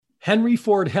Henry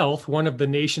Ford Health, one of the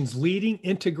nation's leading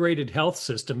integrated health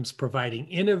systems providing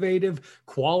innovative,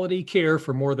 quality care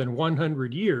for more than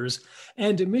 100 years,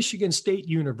 and Michigan State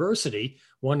University,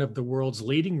 one of the world's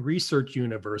leading research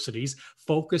universities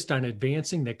focused on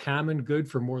advancing the common good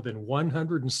for more than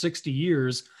 160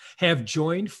 years, have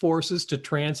joined forces to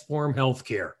transform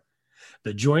healthcare.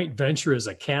 The joint venture is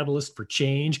a catalyst for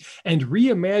change and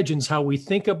reimagines how we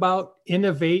think about,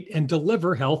 innovate, and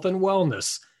deliver health and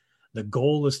wellness. The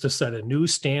goal is to set a new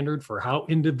standard for how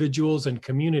individuals and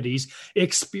communities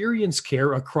experience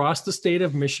care across the state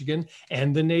of Michigan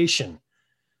and the nation.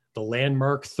 The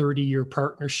landmark 30-year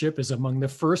partnership is among the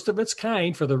first of its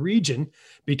kind for the region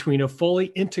between a fully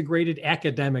integrated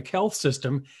academic health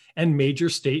system and major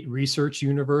state research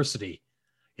university.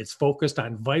 It's focused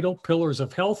on vital pillars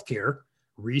of healthcare,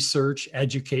 research,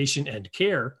 education, and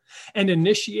care, and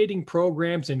initiating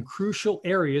programs in crucial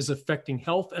areas affecting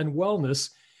health and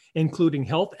wellness, including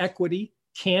health equity,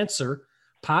 cancer,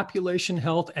 population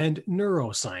health, and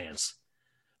neuroscience.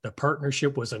 The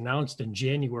partnership was announced in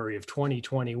January of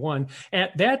 2021.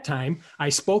 At that time, I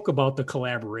spoke about the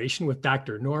collaboration with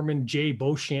Dr. Norman J.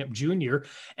 Beauchamp Jr.,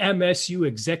 MSU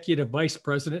Executive Vice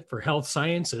President for Health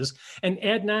Sciences, and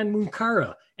Adnan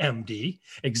Munkara, MD,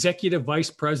 Executive Vice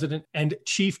President and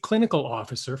Chief Clinical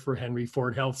Officer for Henry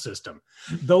Ford Health System.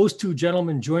 Those two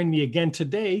gentlemen join me again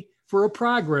today for a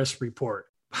progress report.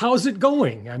 How's it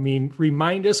going? I mean,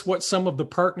 remind us what some of the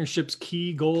partnership's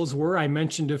key goals were. I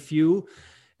mentioned a few,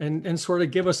 and sort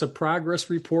of give us a progress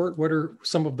report. What are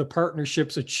some of the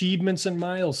partnership's achievements and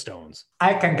milestones?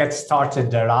 I can get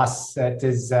started, Ross.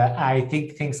 I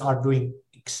think things are doing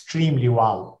extremely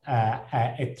well.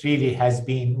 It really has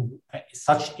been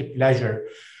such a pleasure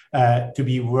to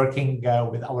be working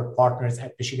with our partners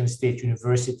at Michigan State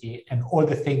University, and all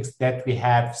the things that we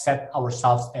have set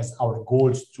ourselves as our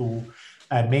goals to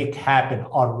make happen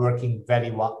are working very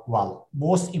well.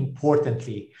 Most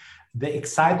importantly, the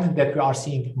excitement that we are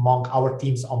seeing among our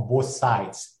teams on both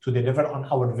sides to deliver on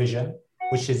our vision,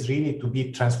 which is really to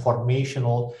be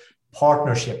transformational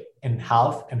partnership in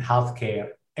health and healthcare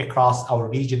across our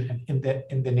region and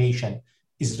in the nation,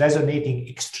 is resonating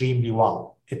extremely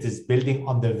well. It is building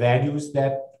on the values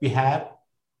that we have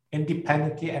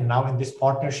independently and now in this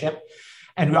partnership.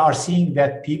 And we are seeing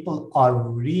that people are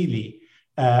really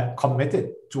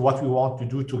committed to what we want to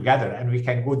do together. And we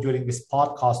can go during this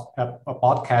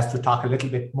podcast to talk a little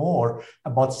bit more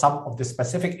about some of the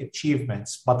specific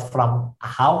achievements. But from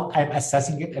how I'm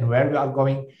assessing it and where we are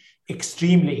going,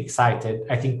 extremely excited.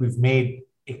 I think we've made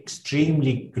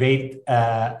extremely great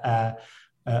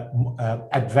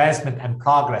advancement and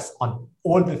progress on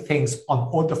all the things, on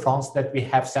all the fronts that we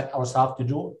have set ourselves to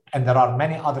do. And there are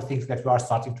many other things that we are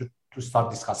starting to start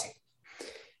discussing.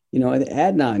 You know,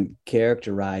 Adnan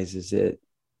characterizes it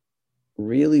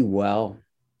really well.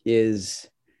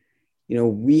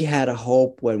 We had a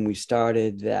hope when we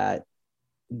started that,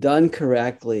 done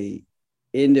correctly,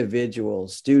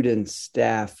 individuals, students,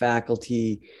 staff,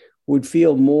 faculty would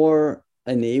feel more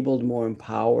enabled, more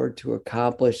empowered to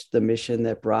accomplish the mission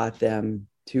that brought them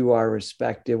to our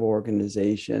respective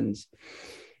organizations.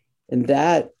 And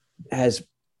that has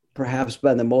perhaps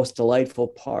been the most delightful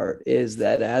part, is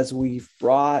that as we've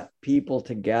brought people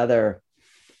together,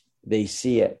 they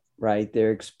see it, right?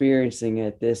 They're experiencing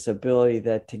it, this ability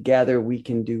that together we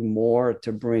can do more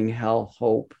to bring health,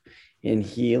 hope, and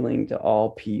healing to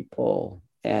all people.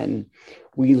 And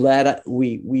we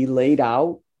laid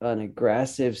out an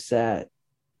aggressive set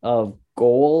of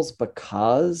goals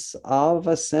because of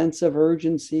a sense of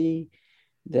urgency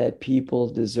that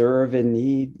people deserve and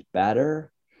need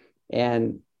better.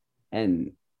 And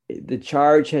the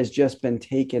charge has just been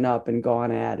taken up and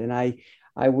gone at. And I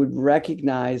would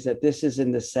recognize that this is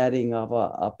in the setting of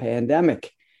a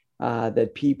pandemic,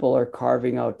 that people are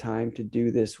carving out time to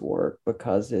do this work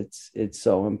because it's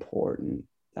so important.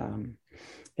 And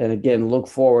again, look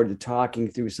forward to talking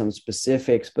through some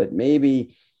specifics, but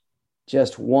maybe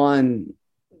just one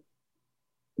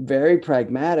very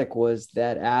pragmatic was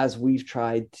that as we've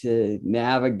tried to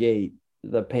navigate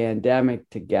the pandemic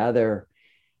together,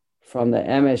 from the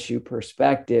MSU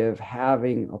perspective,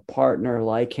 having a partner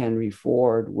like Henry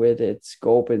Ford with its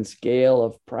scope and scale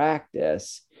of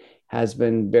practice has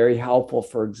been very helpful,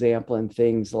 for example, in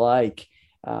things like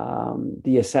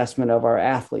the assessment of our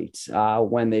athletes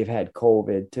when they've had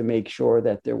COVID, to make sure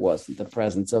that there wasn't the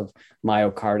presence of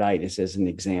myocarditis, as an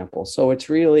example. So it's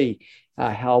really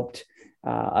helped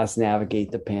us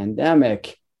navigate the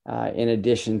pandemic in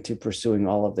addition to pursuing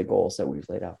all of the goals that we've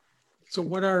laid out. So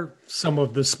what are some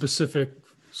of the specific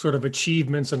sort of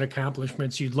achievements and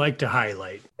accomplishments you'd like to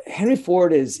highlight? Henry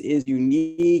Ford is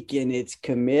unique in its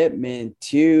commitment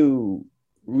to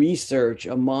research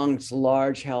amongst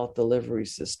large health delivery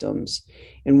systems.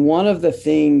 And one of the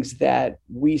things that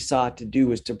we sought to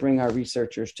do is to bring our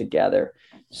researchers together.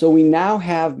 So we now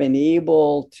have been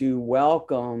able to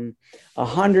welcome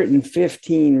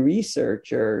 115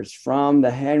 researchers from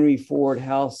the Henry Ford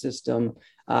Health System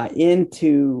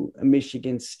into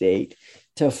Michigan State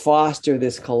to foster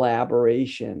this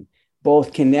collaboration,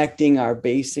 both connecting our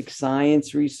basic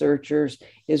science researchers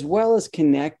as well as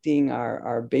connecting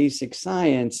our basic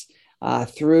science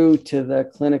through to the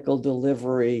clinical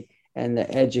delivery and the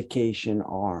education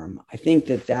arm. I think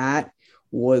that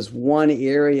was one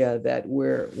area that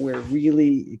we're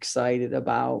really excited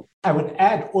about. I would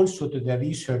add also to the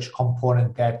research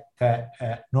component that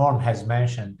Norm has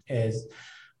mentioned is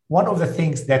one of the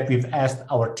things that we've asked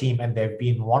our team, and they've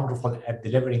been wonderful at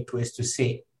delivering to, is to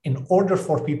say, in order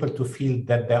for people to feel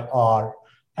that they are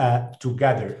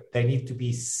together, they need to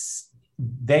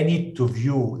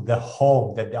view the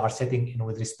home that they are sitting in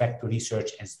with respect to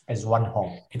research as one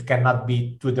home. It cannot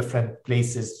be two different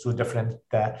places, two different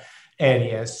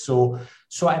areas. So,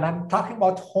 and I'm talking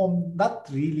about home, not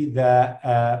really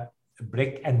the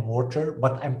brick and mortar,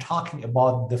 but I'm talking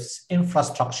about this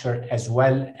infrastructure as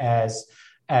well as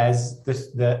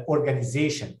the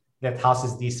organization that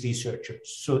houses these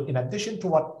researchers. So in addition to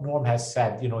what Norm has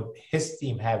said, his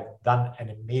team have done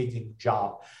an amazing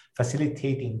job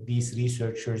facilitating these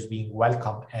researchers being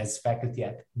welcome as faculty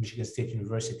at Michigan State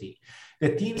University.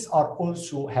 The teams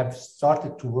have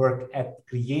started to work at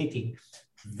creating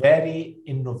very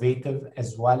innovative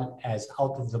as well as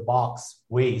out-of-the-box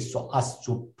ways for us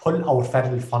to pull our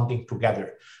federal funding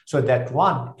together so that,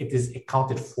 one, it is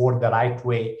accounted for the right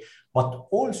way, but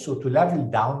also to level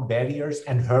down barriers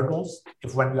and hurdles.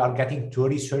 If when we are getting two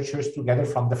researchers together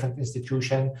from different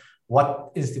institutions,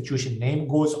 what institution name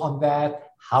goes on that?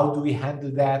 How do we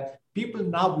handle that? People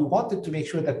now, we wanted to make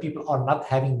sure that people are not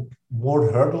having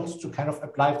more hurdles to kind of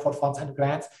apply for funds and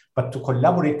grants, but to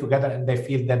collaborate together and they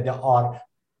feel that they are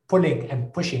pulling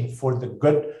and pushing for the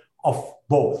good of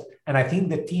both. And I think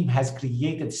the team has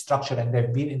created structure, and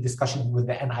they've been in discussion with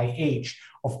the NIH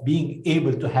of being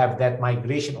able to have that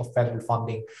migration of federal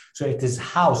funding. So it is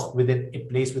housed within a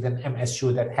place within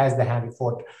MSU that has the Henry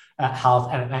Ford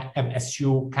Health and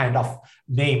MSU kind of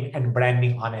name and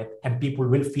branding on it, and people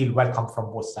will feel welcome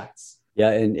from both sides.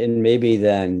 Yeah, and maybe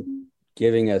then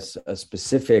giving us a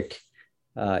specific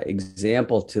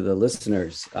example to the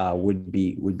listeners would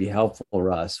be helpful,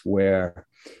 Russ, where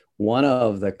one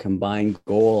of the combined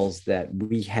goals that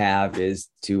we have is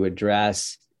to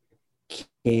address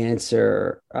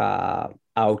cancer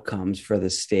outcomes for the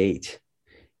state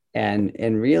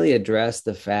and really address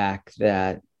the fact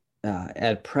that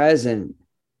at present,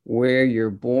 where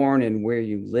you're born and where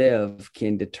you live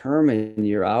can determine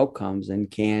your outcomes in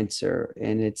cancer.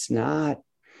 And it's not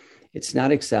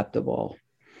acceptable.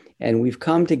 And we've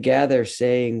come together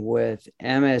saying with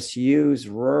MSU's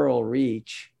rural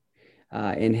reach,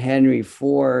 in Henry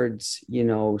Ford's,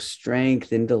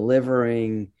 strength in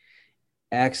delivering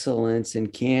excellence in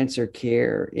cancer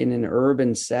care in an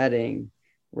urban setting,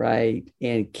 right?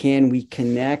 And can we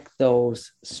connect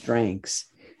those strengths?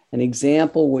 An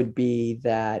example would be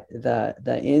that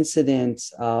the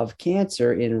incidence of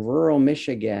cancer in rural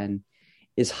Michigan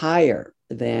is higher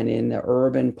than in the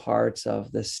urban parts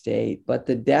of the state, but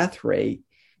the death rate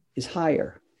is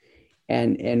higher.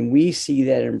 And we see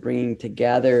that in bringing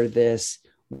together this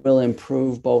will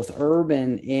improve both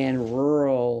urban and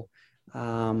rural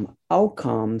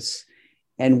outcomes.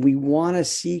 And we want to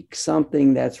seek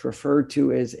something that's referred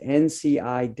to as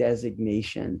NCI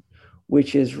designation,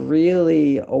 which is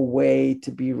really a way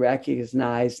to be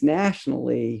recognized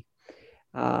nationally,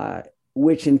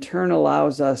 which in turn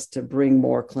allows us to bring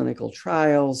more clinical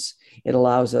trials. It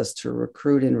allows us to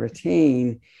recruit and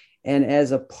retain. And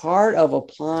as a part of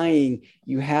applying,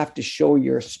 you have to show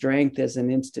your strength as an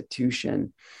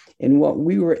institution. And what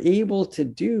we were able to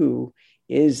do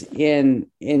is in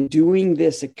doing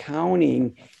this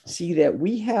accounting, see that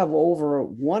we have over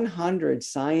 100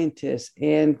 scientists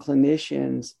and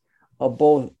clinicians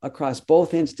across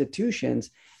both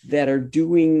institutions that are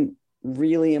doing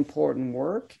really important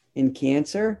work in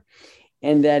cancer.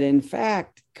 And that in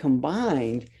fact,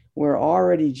 combined, we're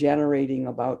already generating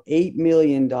about $8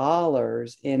 million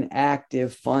in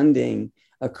active funding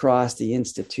across the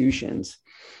institutions.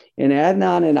 And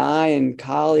Adnan and I and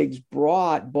colleagues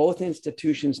brought both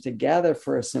institutions together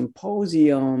for a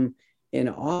symposium in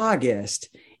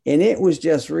August. And it was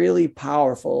just really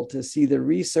powerful to see the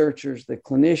researchers, the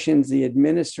clinicians, the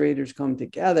administrators come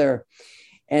together.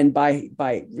 And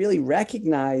by really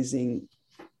recognizing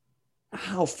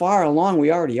how far along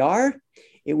we already are,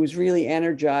 it was really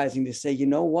energizing to say, you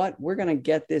know what, we're going to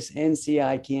get this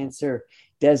NCI cancer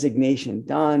designation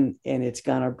done, and it's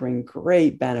going to bring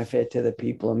great benefit to the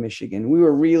people of Michigan. We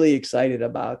were really excited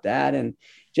about that. And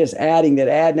just adding that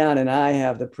Adnan and I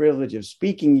have the privilege of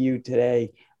speaking to you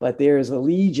today, but there is a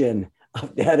legion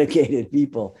of dedicated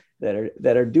people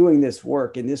that are doing this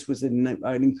work. And this was an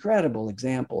incredible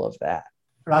example of that.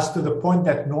 Russ, to the point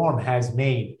that Norm has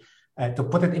made, to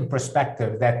put it in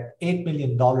perspective, that $8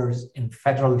 million in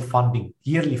federal funding,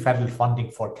 yearly federal funding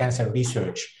for cancer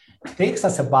research, takes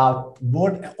us about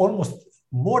almost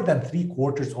more than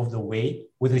 3/4 of the way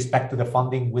with respect to the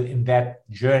funding within that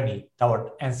journey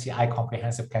toward NCI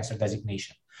comprehensive cancer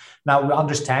designation. Now, we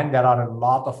understand there are a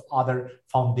lot of other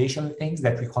foundational things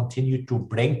that we continue to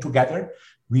bring together.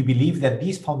 We believe that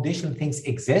these foundational things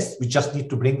exist. We just need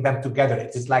to bring them together.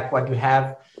 It is like when you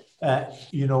have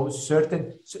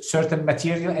certain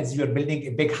material as you're building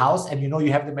a big house, and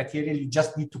you have the material, you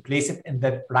just need to place it in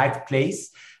the right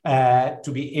place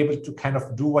to be able to kind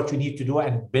of do what you need to do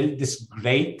and build this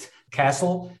great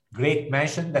castle, great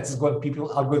mansion that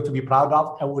people are going to be proud of.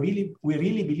 And we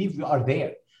really believe we are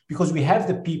there because we have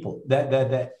the people,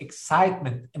 the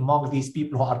excitement among these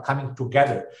people who are coming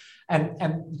together, and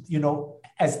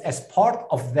as part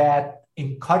of that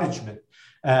encouragement.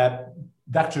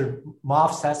 Dr.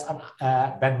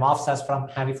 Ben Mofsas from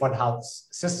Henry Ford Health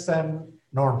System,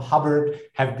 Norm Hubbard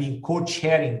have been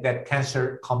co-chairing that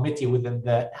cancer committee within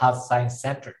the Health Science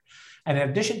Center. And in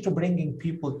addition to bringing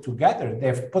people together,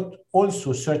 they've put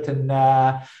also certain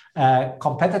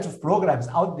competitive programs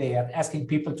out there asking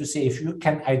people to say, if you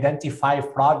can identify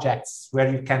projects where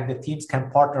the teams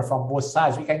can partner from both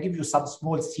sides, we can give you some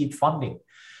small seed funding.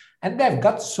 And they've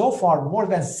got so far more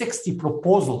than 60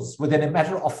 proposals within a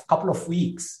matter of a couple of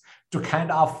weeks to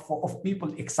kind of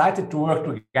people excited to work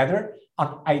together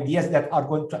on ideas that are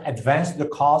going to advance the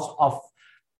cause of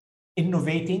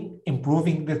innovating,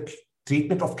 improving the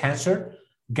treatment of cancer,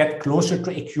 get closer to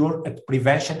a cure,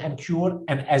 prevention and cure.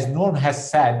 And as Norm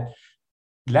has said,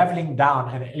 leveling down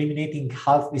and eliminating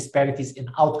health disparities in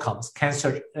outcomes,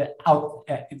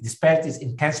 disparities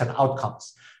in cancer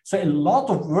outcomes. So a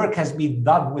lot of work has been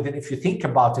done within, if you think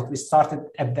about it, we started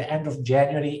at the end of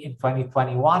January in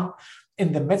 2021,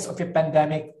 in the midst of a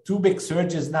pandemic, 2 big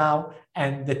surges now,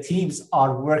 and the teams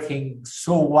are working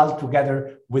so well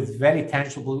together with very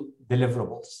tangible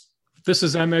deliverables. This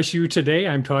is MSU Today.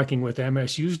 I'm talking with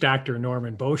MSU's Dr.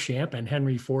 Norman Beauchamp and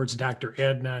Henry Ford's Dr.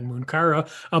 Adnan Munkara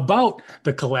about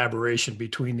the collaboration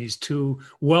between these two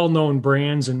well-known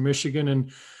brands in Michigan.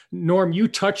 And Norm, you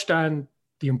touched on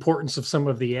the importance of some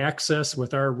of the access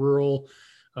with our rural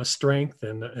strength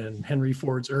and Henry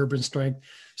Ford's urban strength.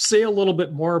 Say a little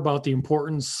bit more about the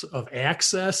importance of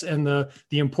access and the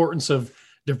importance of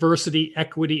diversity,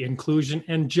 equity, inclusion,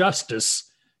 and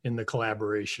justice in the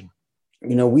collaboration.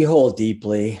 We hold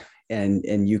deeply,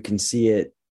 and you can see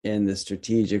it in the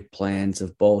strategic plans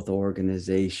of both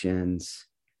organizations,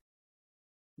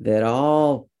 that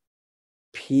all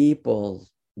people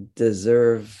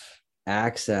deserve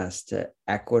access to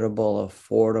equitable,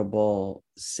 affordable,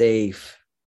 safe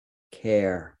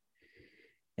care.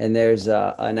 And there's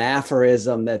an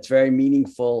aphorism that's very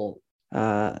meaningful.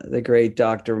 The great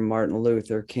Dr. Martin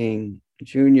Luther King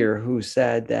Jr., who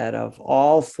said that of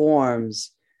all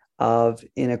forms of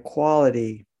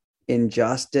inequality,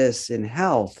 injustice in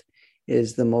health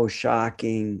is the most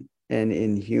shocking and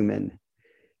inhuman.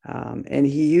 And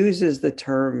he uses the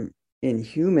term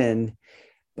inhuman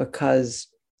because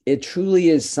it truly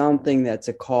is something that's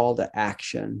a call to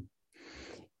action.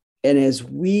 And as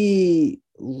we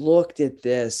looked at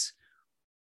this,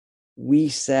 we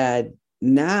said,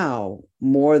 now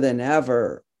more than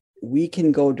ever, we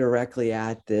can go directly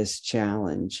at this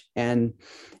challenge. And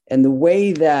the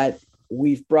way that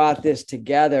we've brought this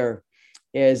together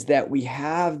is that we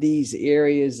have these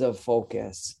areas of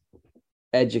focus: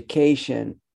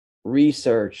 education,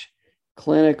 research,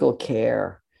 clinical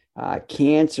care,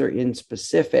 cancer in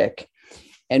specific.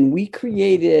 And we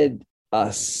created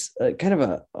a kind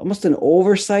of almost an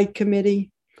oversight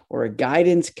committee or a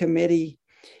guidance committee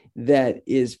that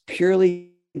is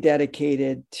purely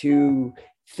dedicated to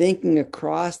thinking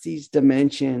across these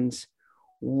dimensions.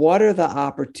 What are the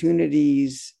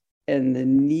opportunities and the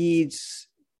needs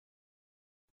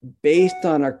based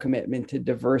on our commitment to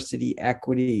diversity,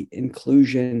 equity,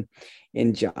 inclusion,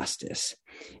 and justice?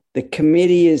 The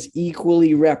committee is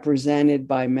equally represented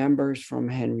by members from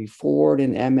Henry Ford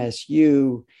and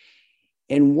MSU.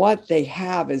 And what they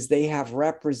have is they have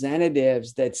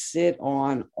representatives that sit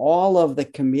on all of the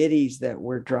committees that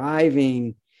we're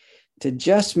driving to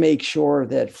just make sure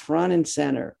that front and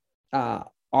center,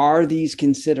 are these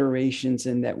considerations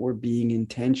and that we're being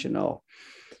intentional.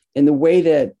 And the way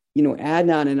that,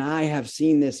 Adnan and I have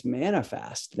seen this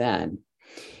manifest then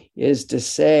is to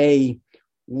say,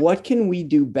 what can we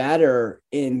do better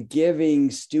in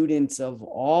giving students of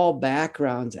all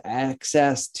backgrounds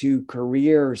access to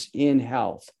careers in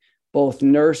health, both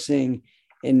nursing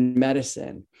and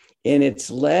medicine? And it's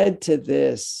led to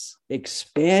this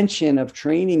expansion of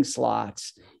training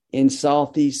slots in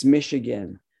Southeast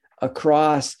Michigan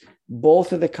across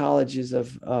both of the colleges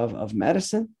of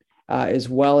medicine, as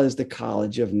well as the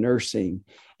College of Nursing.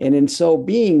 And in so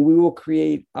being, we will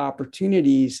create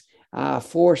opportunities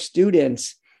for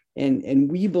students,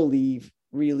 and we believe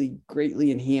really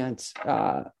greatly enhance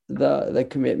the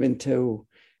commitment to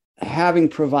having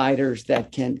providers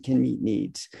that can meet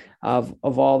needs of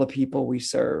all the people we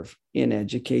serve in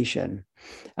education.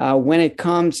 When it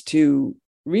comes to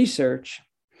research,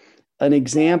 an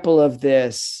example of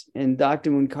this, and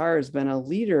Dr. Munkar has been a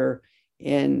leader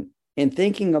in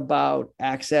thinking about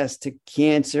access to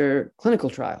cancer clinical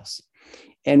trials.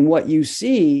 And what you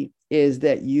see is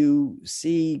that you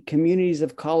see communities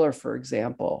of color, for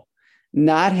example,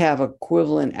 not have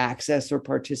equivalent access or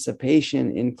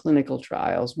participation in clinical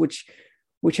trials, which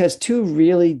has two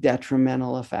really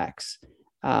detrimental effects.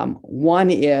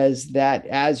 One is that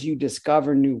as you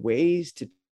discover new ways to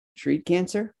treat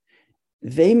cancer,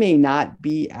 they may not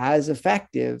be as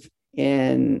effective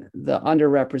in the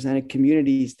underrepresented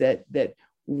communities that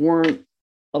weren't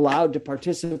allowed to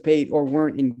participate or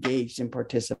weren't engaged in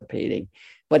participating.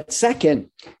 But second,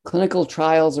 clinical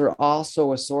trials are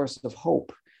also a source of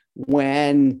hope.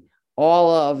 When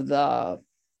all of the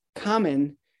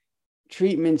common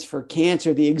treatments for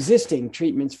cancer, the existing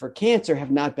treatments for cancer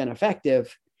have not been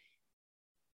effective,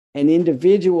 and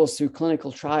individuals through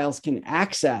clinical trials can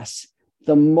access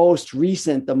the most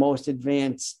recent, the most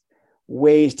advanced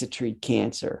ways to treat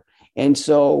cancer. And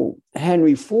so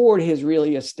Henry Ford has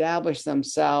really established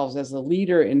themselves as a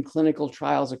leader in clinical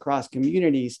trials across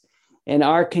communities, and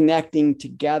are connecting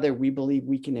together. We believe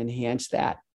we can enhance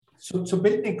that. So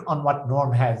building on what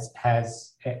Norm has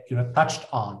touched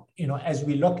on, as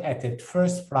we look at it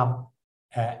first from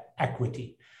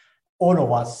equity, all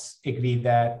of us agree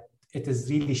that it is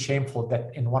really shameful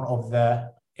that in one of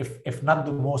the, if not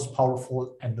the most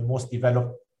powerful and the most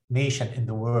developed nation in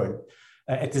the world,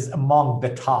 it is among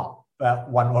the top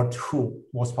one or two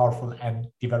most powerful and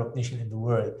developed nation in the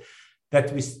world,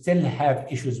 that we still have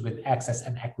issues with access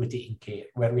and equity in care,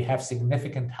 where we have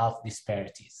significant health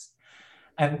disparities.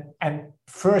 And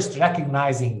first,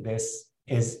 recognizing this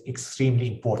is extremely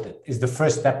important, is the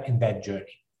first step in that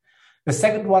journey. The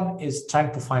second one is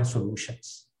trying to find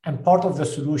solutions. And part of the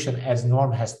solution, as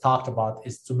Norm has talked about,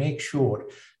 is to make sure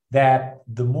that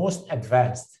the most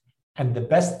advanced and the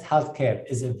best healthcare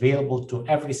is available to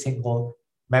every single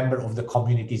member of the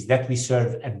communities that we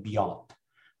serve and beyond.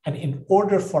 And in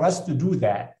order for us to do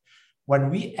that, when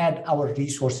we add our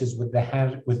resources with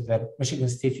the Michigan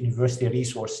State University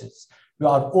resources, we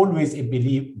are always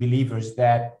believers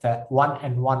that 1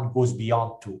 and 1 goes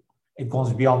beyond 2. It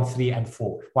goes beyond 3 and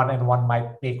 4. 1 and 1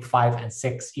 might make 5 and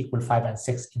 6, equal 5 and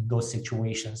 6 in those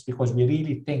situations, because we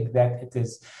really think that it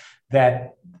is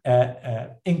that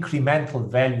incremental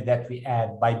value that we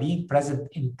add by being present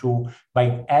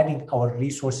by adding our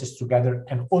resources together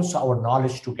and also our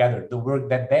knowledge together. The work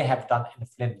that they have done in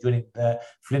Flint during the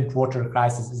Flint water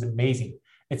crisis is amazing.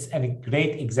 It's a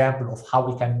great example of how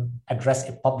we can address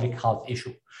a public health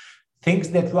issue. Things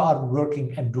that we are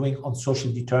working and doing on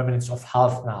social determinants of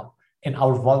health now in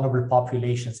our vulnerable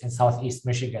populations in Southeast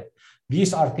Michigan.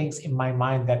 These are things in my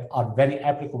mind that are very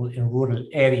applicable in rural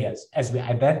areas as we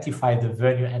identify the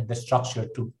venue and the structure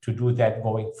to do that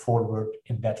going forward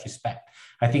in that respect.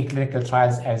 I think clinical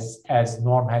trials, as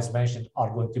Norm has mentioned, are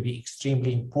going to be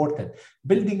extremely important.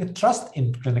 Building a trust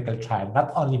in clinical trial,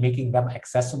 not only making them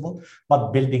accessible,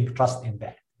 but building trust in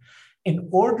that. In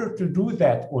order to do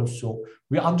that also,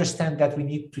 we understand that we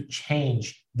need to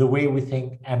change the way we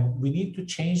think, and we need to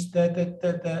change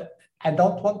the I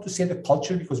don't want to say the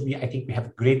culture, because I think we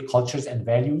have great cultures and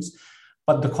values,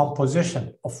 but the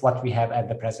composition of what we have at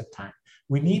the present time.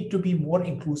 We need to be more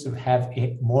inclusive, have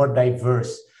a more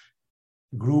diverse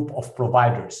group of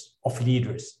providers, of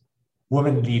leaders,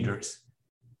 women leaders,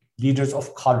 leaders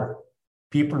of color,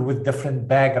 people with different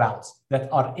backgrounds that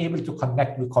are able to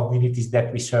connect with communities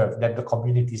that we serve, that the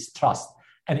communities trust.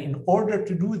 And in order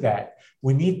to do that,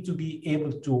 we need to be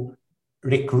able to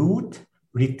recruit,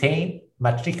 retain,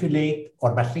 matriculate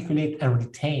and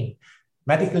retain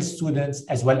medical students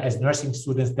as well as nursing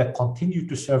students that continue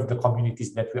to serve the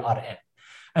communities that we are in.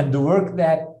 And the work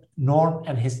that Norm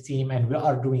and his team, and we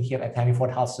are doing here at Henry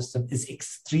Ford Health System, is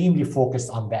extremely focused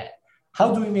on that.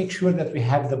 How do we make sure that we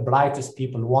have the brightest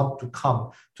people want to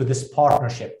come to this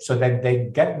partnership so that they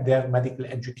get their medical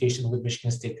education with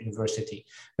Michigan State University,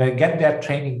 they get their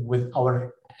training with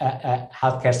our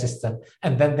healthcare system,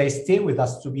 and then they stay with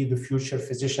us to be the future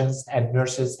physicians and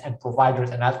nurses and providers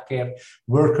and healthcare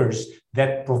workers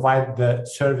that provide the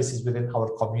services within our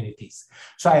communities.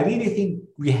 So I really think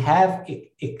we have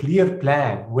a clear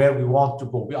plan where we want to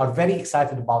go. We are very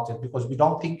excited about it because we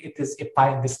don't think it is a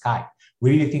pie in the sky.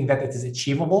 We really think that it is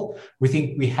achievable. We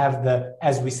think we have the,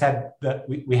 as we said,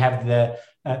 we have the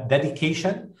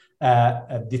dedication,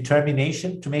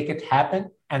 determination to make it happen.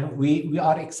 And we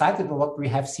are excited about what we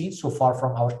have seen so far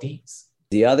from our teams.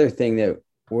 The other thing that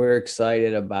we're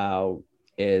excited about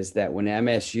is that when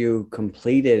MSU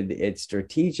completed its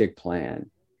strategic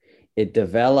plan, it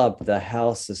developed the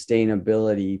health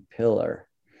sustainability pillar.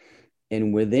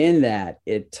 And within that,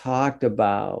 it talked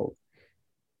about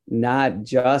not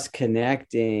just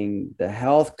connecting the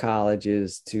health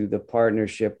colleges to the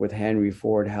partnership with Henry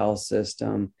Ford Health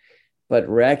System, but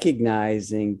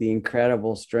recognizing the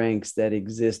incredible strengths that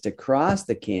exist across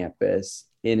the campus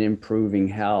in improving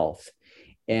health.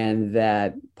 And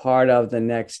that part of the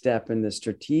next step in the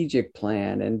strategic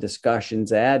plan and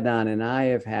discussions Adnan and I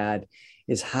have had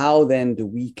is how then do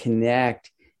we connect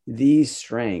these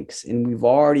strengths? And we've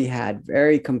already had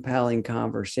very compelling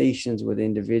conversations with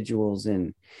individuals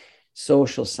in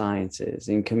social sciences,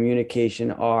 in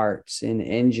communication arts, in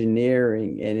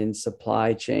engineering, and in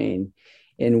supply chain.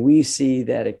 And we see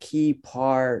that a key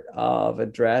part of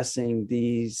addressing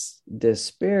these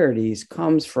disparities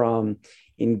comes from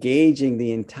engaging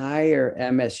the entire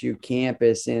MSU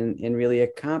campus in really a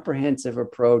comprehensive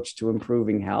approach to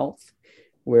improving health,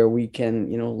 where we can,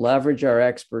 leverage our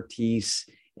expertise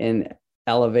in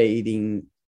elevating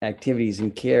activities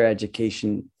in care,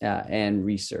 education, and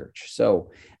research. So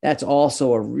that's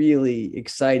also a really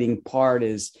exciting part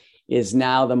is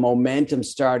now the momentum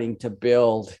starting to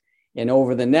build. And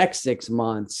over the next 6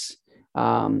 months,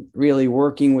 really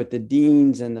working with the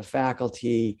deans and the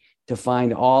faculty to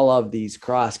find all of these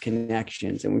cross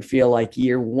connections. And we feel like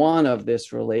year one of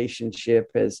this relationship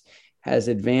has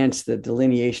advanced the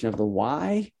delineation of the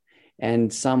why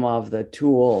and some of the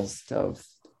tools to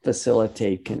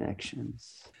facilitate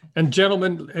connections. And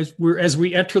gentlemen, as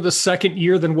we enter the second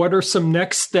year, then what are some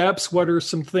next steps? What are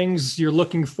some things you're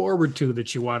looking forward to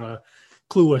that you want to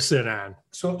clue us in on?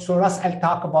 So Russ, I'll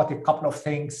talk about a couple of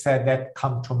things that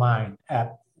come to mind.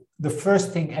 The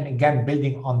first thing, and again,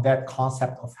 building on that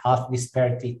concept of health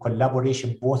disparity,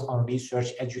 collaboration, both on research,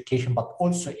 education, but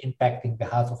also impacting the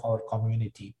health of our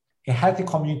community. A healthy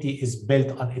community is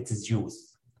built on its youth.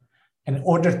 In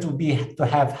order to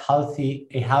have a healthy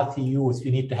youth,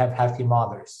 you need to have healthy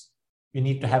mothers. You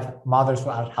need to have mothers who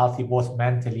are healthy both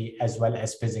mentally as well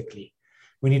as physically.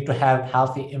 We need to have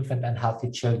healthy infant and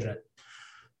healthy children.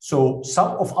 So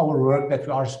some of our work that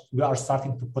we are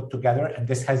starting to put together, and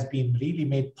this has been really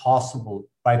made possible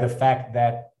by the fact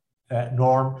that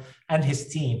Norm and his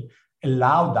team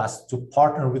allowed us to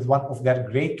partner with one of their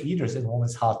great leaders in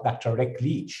women's health, Dr. Rick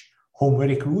Leach, whom we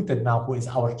recruited now, who is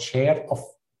our chair of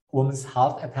women's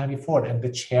health at Henry Ford and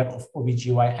the chair of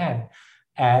OBGYN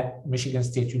at Michigan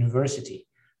State University,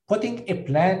 putting a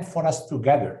plan for us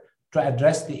together to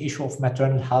address the issue of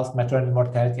maternal health, maternal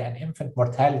mortality, and infant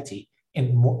mortality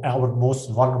in our most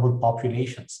vulnerable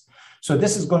populations. So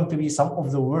this is going to be some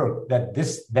of the work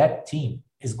that team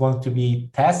is going to be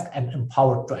tasked and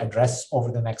empowered to address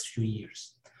over the next few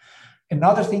years.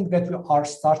 Another thing that we are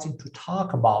starting to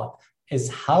talk about is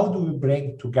how do we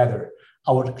bring together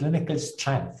our clinical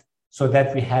strength so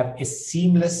that we have a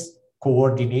seamless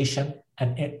coordination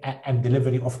and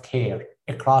delivery of care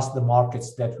across the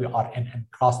markets that we are in and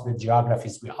across the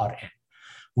geographies we are in.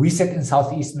 We sit in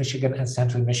Southeast Michigan and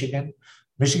Central Michigan.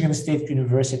 Michigan State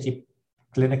University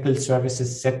clinical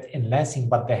services sit in Lansing,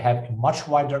 but they have a much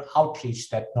wider outreach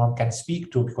that Norm can speak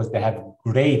to because they have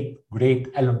great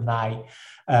alumni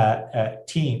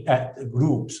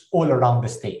groups all around the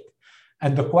state.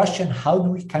 And the question, how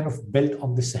do we kind of build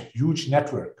on this huge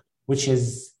network, which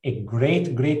is a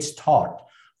great start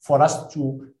for us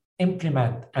to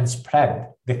implement and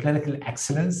spread the clinical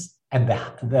excellence and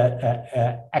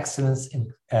the excellence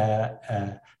in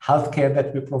healthcare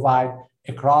that we provide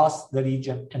across the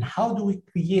region, and how do we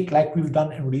create, like we've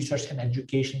done in research and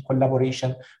education,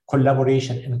 collaboration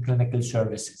in clinical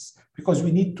services, because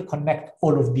we need to connect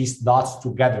all of these dots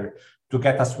together to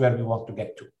get us where we want to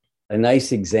get to. A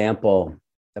nice example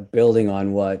of building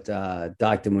on what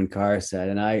Dr. Munkar said,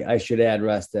 and I should add,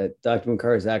 Russ, that Dr.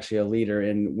 Munkar is actually a leader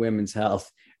in women's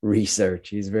health research.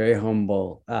 He's very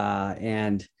humble.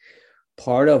 And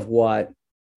part of what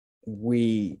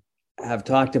we have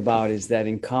talked about is that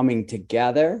in coming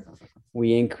together,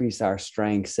 we increase our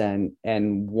strengths. And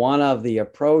one of the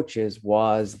approaches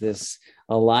was this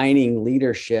aligning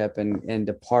leadership and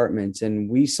departments. And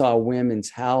we saw women's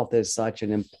health as such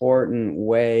an important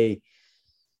way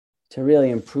to really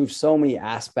improve so many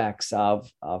aspects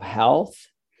of health.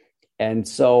 And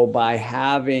so by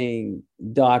having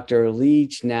Dr.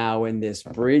 Leach now in this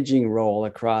bridging role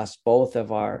across both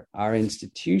of our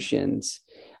institutions,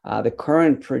 the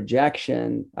current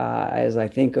projection, as I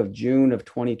think of June of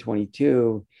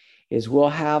 2022, is we'll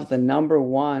have the number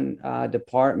one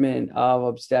department of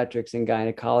obstetrics and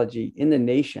gynecology in the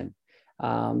nation,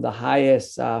 the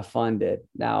highest funded.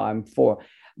 Now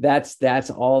that's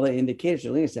all the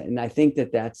indicators. And I think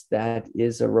that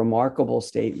is a remarkable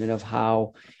statement of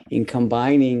how, in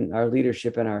combining our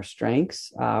leadership and our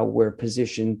strengths, we're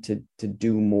positioned to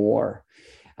do more.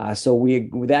 So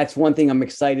that's one thing I'm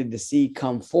excited to see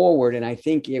come forward. And I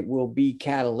think it will be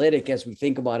catalytic as we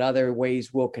think about other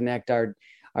ways we'll connect our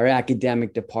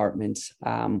academic departments.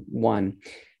 One.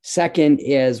 Second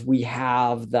is we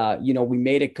have we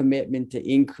made a commitment to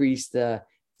increase the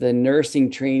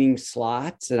nursing training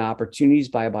slots and opportunities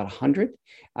by about 100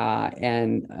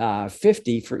 and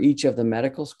 50 for each of the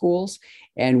medical schools.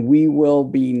 And we will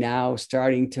be now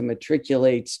starting to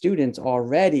matriculate students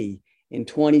already in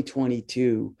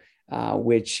 2022,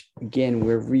 which again,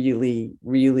 we're really,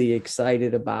 really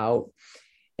excited about.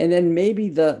 And then maybe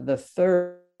the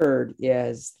third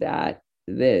is that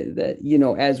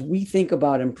as we think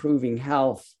about improving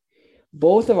health,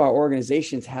 both of our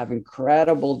organizations have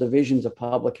incredible divisions of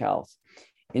public health,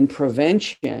 and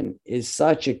prevention is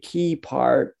such a key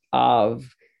part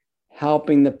of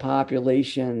helping the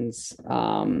populations,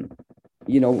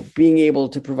 being able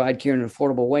to provide care in an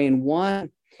affordable way. And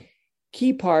one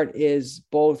key part is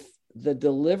both the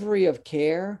delivery of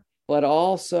care, but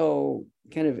also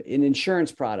kind of an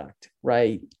insurance product,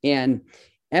 right? And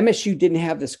MSU didn't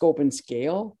have the scope and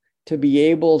scale to be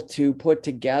able to put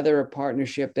together a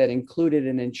partnership that included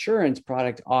an insurance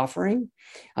product offering.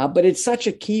 But it's such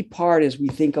a key part as we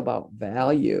think about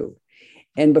value.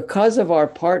 And because of our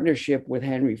partnership with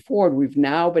Henry Ford, we've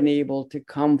now been able to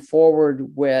come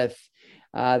forward with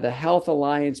the Health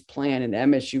Alliance Plan and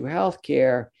MSU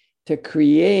Healthcare to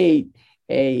create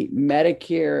a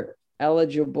Medicare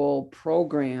eligible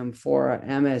program for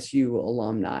MSU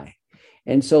alumni.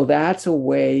 And so that's a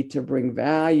way to bring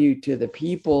value to the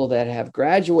people that have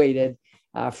graduated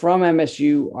from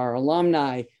MSU, our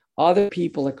alumni, other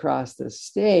people across the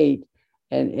state,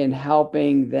 and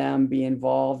helping them be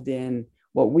involved in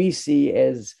what we see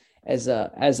as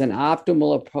an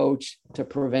optimal approach to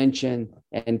prevention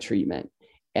and treatment.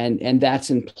 And that's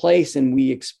in place, and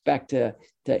we expect to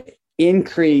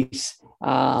increase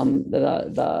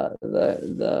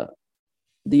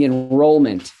the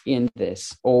enrollment in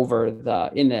this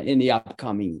in the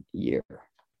upcoming year.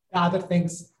 Other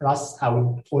things, Russ, I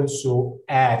would also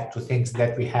add to things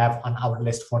that we have on our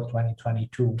list for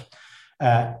 2022.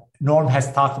 Norm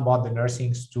has talked about the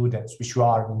nursing students, which we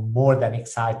are more than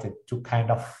excited to kind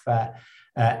of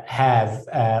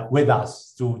have with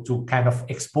us to kind of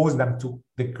expose them to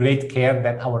the great care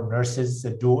that our nurses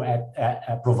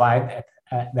provide at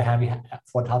the Henry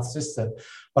Ford Health System,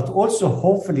 but also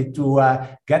hopefully to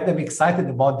get them excited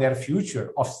about their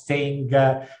future of staying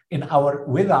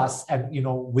with us and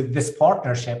with this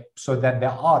partnership, so that they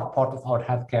are part of our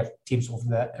healthcare teams of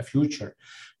the future.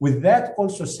 With that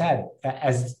also said,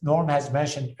 as Norm has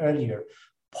mentioned earlier,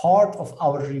 part of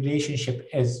our relationship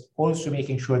is also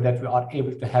making sure that we are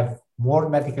able to have more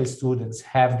medical students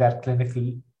have their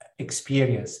clinical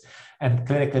experience and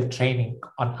clinical training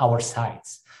on our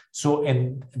sites. So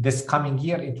in this coming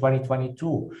year, in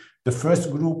 2022, the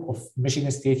first group of Michigan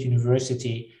State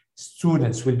University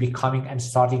students will be coming and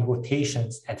starting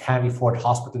rotations at Henry Ford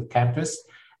Hospital campus,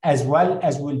 as well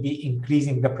as we'll be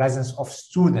increasing the presence of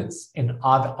students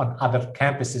on other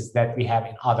campuses that we have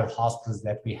in other hospitals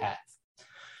that we have.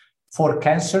 For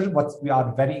cancer, what we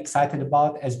are very excited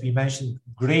about, as we mentioned,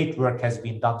 great work has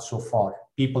been done so far,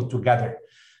 people together.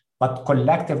 But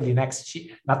collectively in the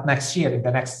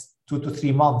next 2 to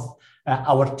 3 months,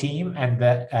 our team and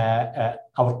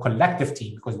our collective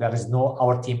team, because there is no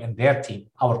our team and their team,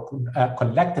 our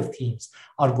collective teams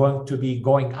are going to be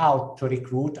going out to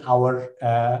recruit our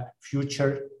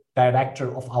future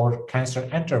director of our cancer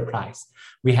enterprise.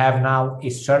 We have now a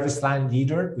service line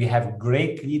leader. We have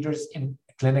great leaders in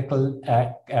clinical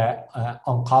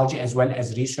oncology, as well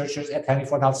as researchers at Henry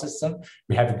Ford Health System.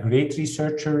 We have great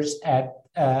researchers at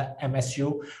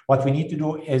MSU. What we need to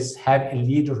do is have a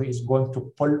leader who is going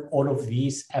to pull all of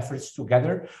these efforts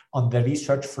together on the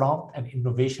research front and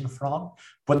innovation front,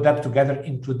 put them together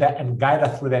into that and guide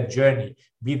us through that journey,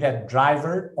 be that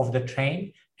driver of the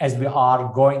train as we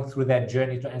are going through that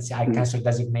journey to NCI cancer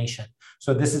designation.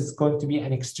 So this is going to be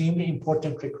an extremely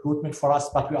important recruitment for us,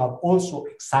 but we are also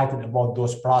excited about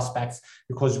those prospects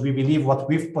because we believe what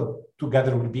we've put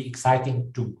together will be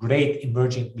exciting to great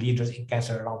emerging leaders in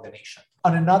cancer around the nation.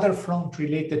 On another front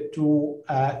related to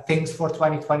things for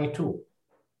 2022,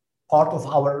 part of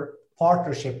our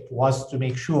partnership was to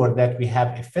make sure that we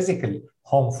have a physical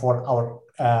home for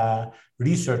our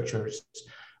researchers,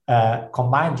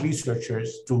 combined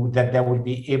researchers, that they will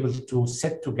be able to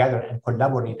sit together and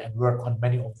collaborate and work on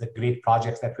many of the great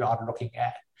projects that we are looking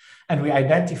at. And we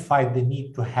identified the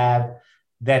need to have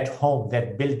that home,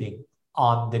 that building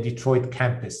on the Detroit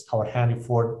campus, our Henry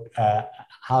Ford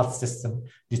Health System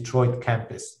Detroit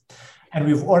campus. And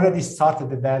we've already started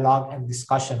the dialogue and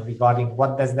discussion regarding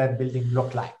what does that building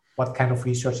look like? What kind of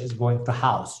research is going to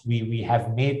house? We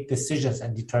have made decisions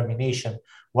and determination.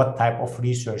 What type of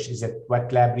research? Is it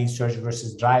wet lab research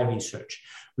versus dry research?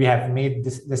 We have made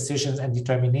decisions and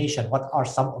determination. What are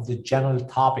some of the general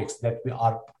topics that we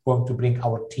are going to bring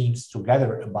our teams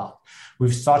together about?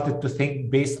 We've started to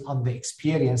think based on the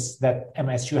experience that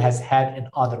MSU has had in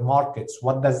other markets.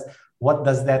 What does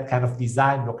that kind of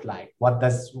design look like? What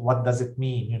does it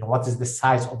mean? What is the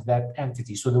size of that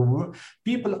entity? So the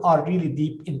people are really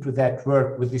deep into that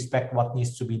work with respect to what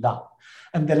needs to be done.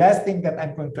 And the last thing that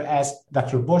I'm going to ask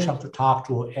Dr. Beauchamp to talk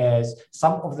to is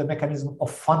some of the mechanism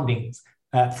of funding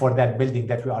for that building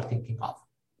that we are thinking of.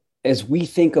 As we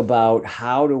think about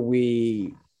how do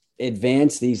we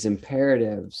advance these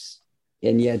imperatives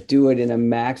and yet do it in a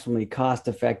maximally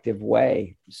cost-effective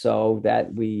way so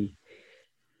that we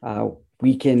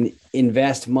can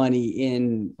invest money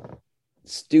in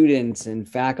students and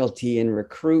faculty and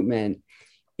recruitment,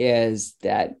 is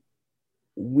that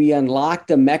we unlocked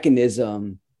a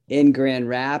mechanism in Grand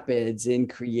Rapids in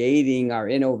creating our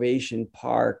innovation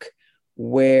park,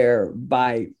 where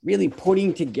by really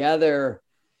putting together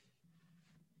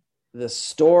the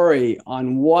story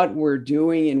on what we're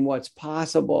doing and what's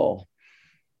possible,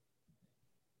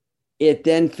 it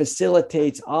then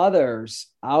facilitates others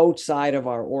outside of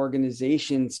our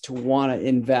organizations to want to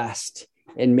invest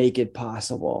and make it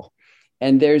possible.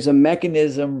 And there's a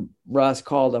mechanism, Russ,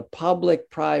 called a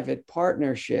public-private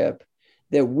partnership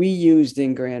that we used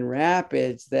in Grand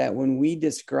Rapids, that when we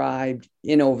described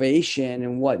innovation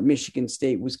and what Michigan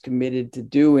State was committed to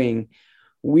doing,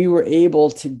 we were able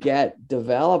to get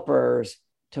developers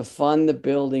to fund the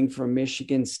building for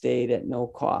Michigan State at no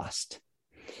cost.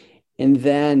 And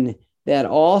then that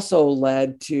also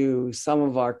led to some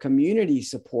of our community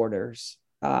supporters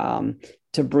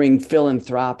to bring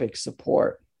philanthropic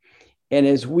support. And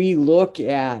as we look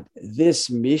at this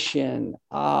mission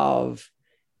of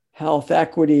health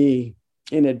equity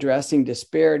in addressing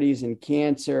disparities in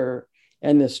cancer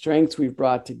and the strengths we've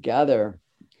brought together,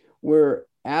 we're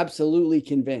absolutely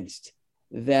convinced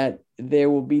that there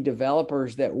will be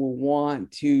developers that will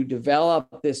want to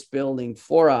develop this building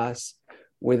for us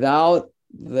without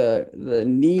the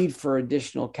need for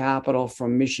additional capital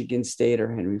from Michigan State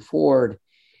or Henry Ford.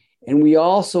 And we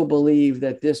also believe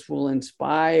that this will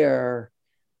inspire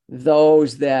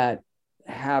those that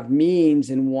have means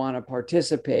and want to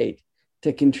participate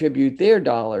to contribute their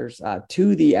dollars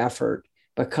to the effort,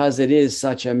 because it is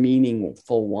such a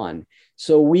meaningful one.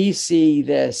 So we see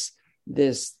this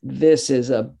is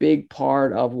a big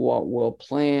part of what we'll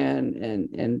plan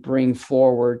and bring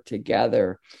forward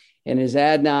together. And as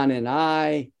Adnan and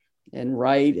I and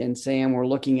Wright and Sam were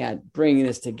looking at bringing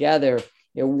this together,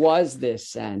 it was this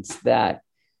sense that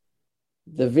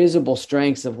the visible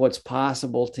strengths of what's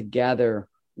possible together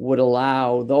would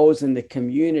allow those in the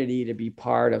community to be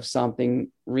part of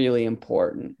something really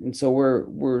important. And so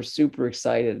we're super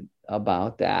excited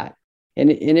about that. And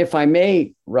if I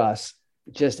may, Russ,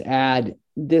 just add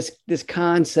this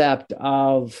concept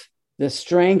of the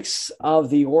strengths of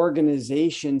the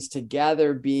organizations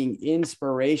together being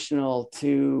inspirational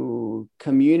to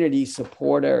community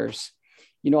supporters.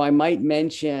 I might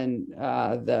mention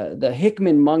the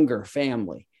Hickman Munger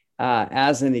family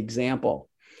as an example.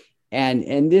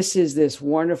 And this is this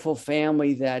wonderful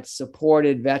family that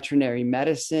supported veterinary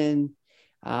medicine.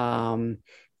 And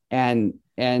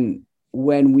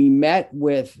when we met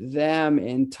with them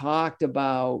and talked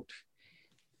about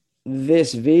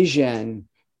this vision,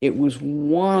 it was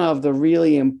one of the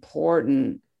really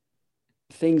important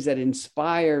things that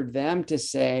inspired them to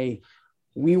say,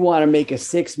 we want to make a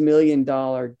 $6 million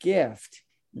gift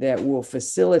that will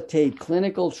facilitate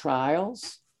clinical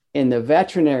trials in the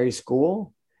veterinary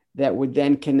school that would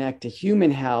then connect to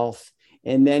human health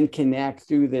and then connect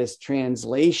through this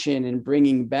translation and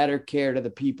bringing better care to the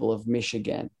people of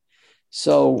Michigan.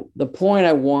 So the point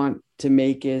I want to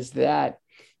make is that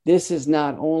this is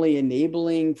not only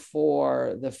enabling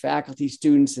for the faculty,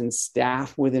 students, and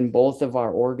staff within both of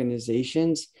our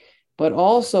organizations, but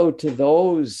also to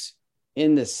those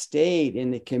in the state,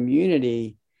 in the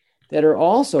community, that are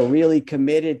also really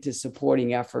committed to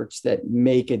supporting efforts that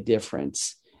make a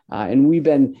difference. And we've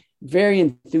been very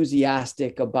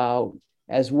enthusiastic about,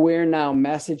 as we're now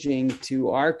messaging to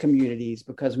our communities,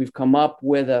 because we've come up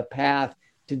with a path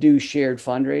to do shared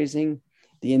fundraising,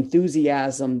 the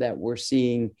enthusiasm that we're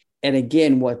seeing, and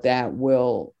again, what that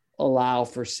will allow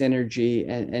for synergy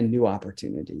and new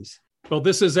opportunities. Well,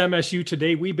 this is MSU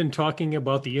Today. We've been talking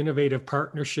about the innovative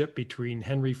partnership between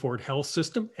Henry Ford Health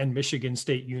System and Michigan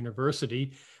State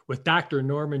University with Dr.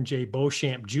 Norman J.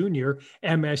 Beauchamp Jr.,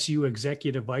 MSU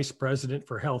Executive Vice President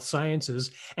for Health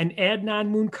Sciences, and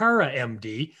Adnan Munkara,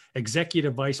 MD,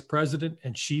 Executive Vice President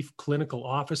and Chief Clinical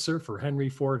Officer for Henry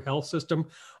Ford Health System.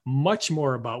 Much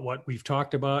more about what we've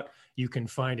talked about you can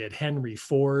find at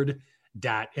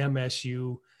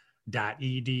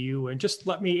henryford.msu.edu. And just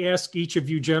let me ask each of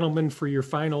you gentlemen for your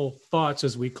final thoughts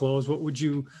as we close. What would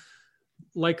you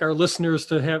like our listeners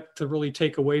to have to really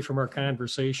take away from our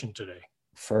conversation today?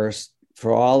 First,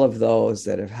 for all of those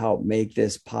that have helped make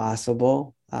this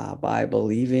possible by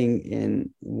believing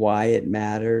in why it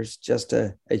matters, just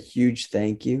a huge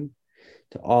thank you.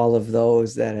 To all of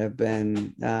those that have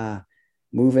been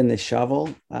moving the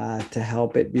shovel to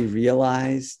help it be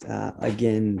realized,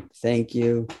 again, thank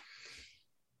you.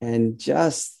 And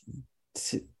just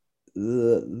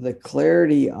the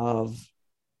clarity of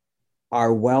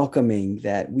our welcoming,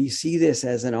 that we see this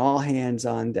as an all hands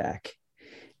on deck.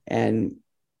 And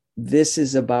this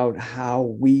is about how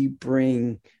we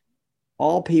bring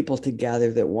all people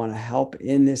together that want to help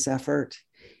in this effort.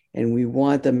 And we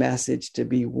want the message to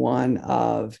be one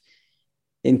of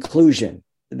inclusion.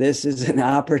 This is an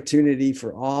opportunity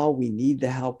for all. We need the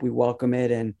help. We welcome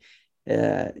it. And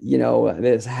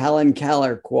this Helen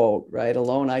Keller quote, right?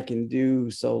 Alone I can do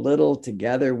so little,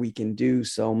 together we can do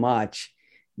so much.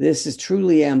 This is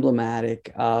truly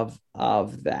emblematic of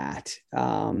that.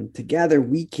 Together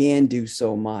we can do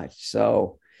so much.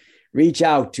 So reach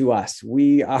out to us.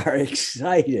 We are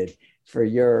excited for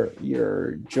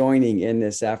your joining in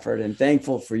this effort, and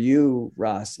thankful for you,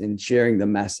 Russ, in sharing the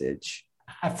message.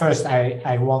 First,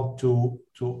 I want to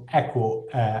echo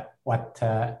what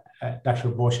Dr.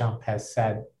 Beauchamp has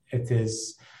said. It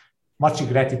is much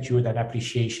gratitude and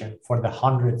appreciation for the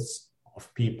hundreds of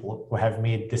people who have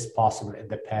made this possible in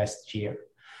the past year.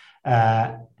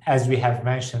 As we have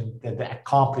mentioned, the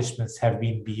accomplishments have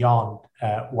been beyond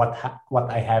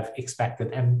what I have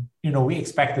expected. And, we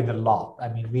expected a lot. I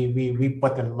mean, we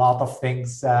put a lot of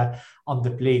things on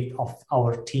the plate of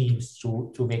our teams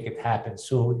to make it happen.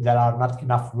 So there are not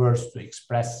enough words to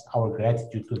express our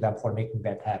gratitude to them for making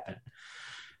that happen.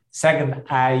 Second,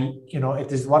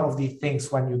 it is one of the things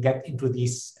when you get into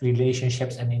these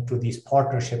relationships and into these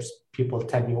partnerships, people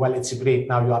tell you, well, it's great.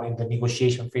 Now you are in the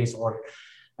negotiation phase, or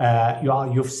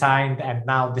you've signed, and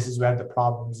now this is where the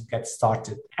problems get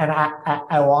started. And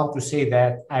I want to say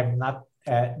that I'm not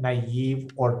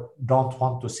naive or don't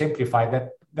want to simplify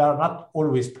that. There are not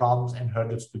always problems and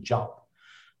hurdles to jump.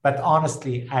 But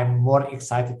honestly, I'm more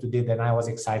excited today than I was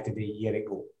excited a year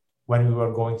ago when we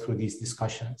were going through these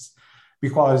discussions.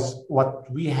 Because what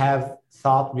we have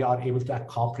thought we are able to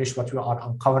accomplish, what we are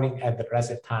uncovering at the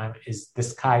present time, is the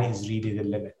sky is really the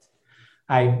limit.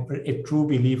 I'm a true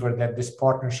believer that this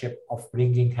partnership of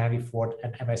bringing Henry Ford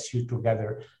and MSU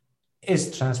together is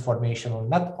transformational,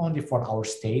 not only for our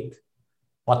state,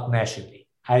 but nationally.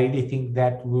 I really think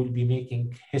that we will be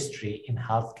making history in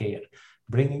healthcare,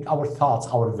 bringing our thoughts,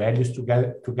 our values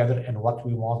together and what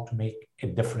we want to make a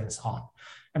difference on.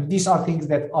 And these are things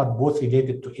that are both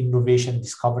related to innovation,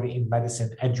 discovery in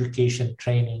medicine, education,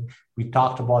 training. We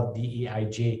talked about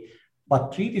DEIJ,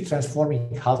 but really transforming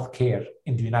healthcare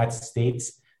in the United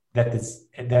States that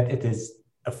it is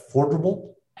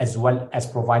affordable, as well as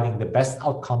providing the best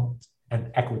outcomes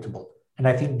and equitable. And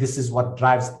I think this is what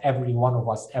drives every one of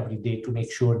us every day, to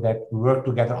make sure that we work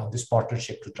together on this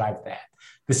partnership to drive that.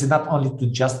 This is not only to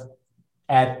just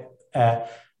add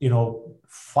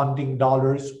funding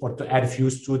dollars or to add a few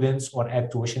students or add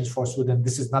tuitions for students.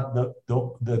 This is not the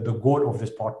goal of this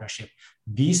partnership.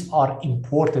 These are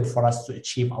important for us to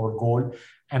achieve our goal.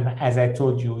 And as I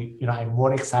told you, I'm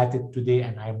more excited today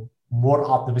and I'm more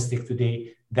optimistic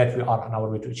today that we are on our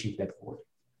way to achieve that goal.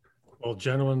 Well,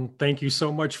 gentlemen, thank you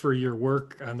so much for your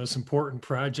work on this important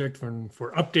project and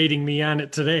for updating me on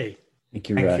it today. Thank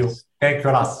you, Thank Russ. you. Thank you,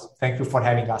 Russ. Thank you for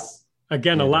having us.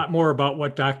 Again, Yeah. a lot more about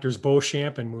what Doctors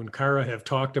Beauchamp and Munkara have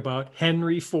talked about,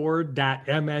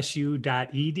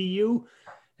 henryford.msu.edu.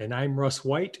 And I'm Russ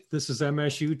White. This is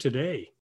MSU Today.